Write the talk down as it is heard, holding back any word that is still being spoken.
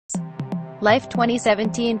Life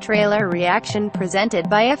 2017 trailer reaction presented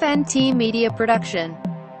by FNT Media Production.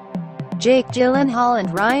 Jake Gyllenhaal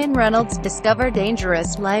and Ryan Reynolds discover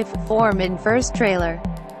dangerous life form in first trailer.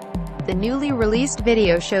 The newly released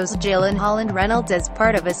video shows Gyllenhaal and Reynolds as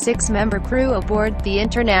part of a 6-member crew aboard the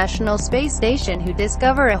International Space Station who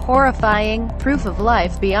discover a horrifying proof of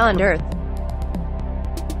life beyond Earth.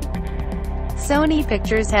 Sony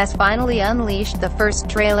Pictures has finally unleashed the first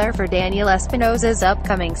trailer for Daniel Espinosa's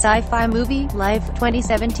upcoming sci-fi movie, Life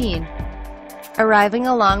 2017. Arriving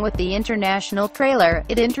along with the international trailer,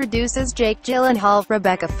 it introduces Jake Gyllenhaal,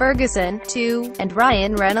 Rebecca Ferguson, and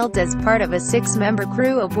Ryan Reynolds as part of a 6-member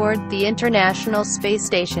crew aboard the International Space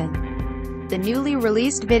Station. The newly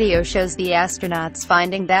released video shows the astronauts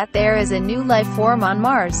finding that there is a new life form on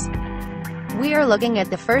Mars. "We are looking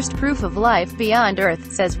at the first proof of life beyond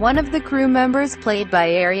Earth," says one of the crew members played by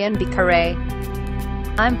Ariyon Bakar.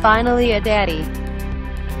 "I'm finally a daddy.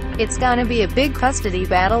 It's gonna be a big custody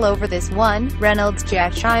battle over this one," Reynolds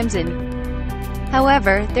chimes in.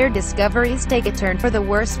 However, their discoveries take a turn for the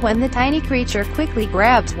worse when the tiny creature quickly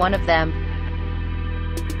grabs one of them.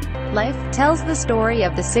 Life tells the story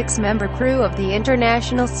of the 6-member crew of the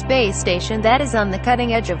International Space Station that is on the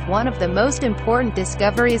cutting edge of one of the most important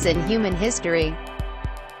discoveries in human history: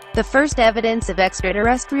 the first evidence of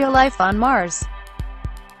extraterrestrial life on Mars.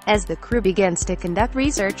 As the crew begins to conduct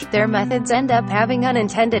research, their methods end up having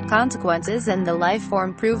unintended consequences and the life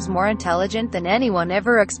form proves more intelligent than anyone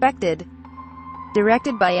ever expected.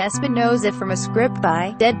 Directed by Espinosa from a script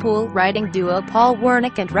by Deadpool writing duo Paul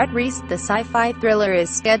Wernick and Rhett Reese, the sci-fi thriller is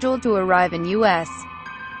scheduled to arrive in U.S.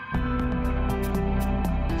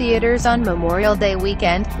 theaters on Memorial Day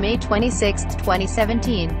weekend, May 26,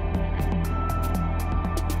 2017.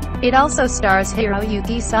 It also stars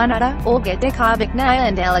Hiroyuki Sanada, Olga Dikovichnaya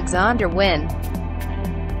and Alexander Wynn.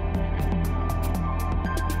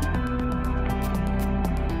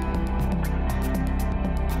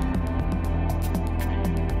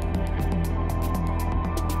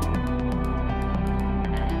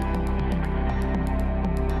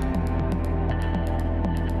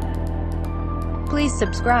 Please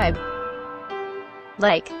subscribe,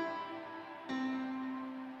 like,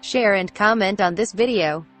 share and comment on this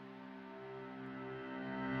video.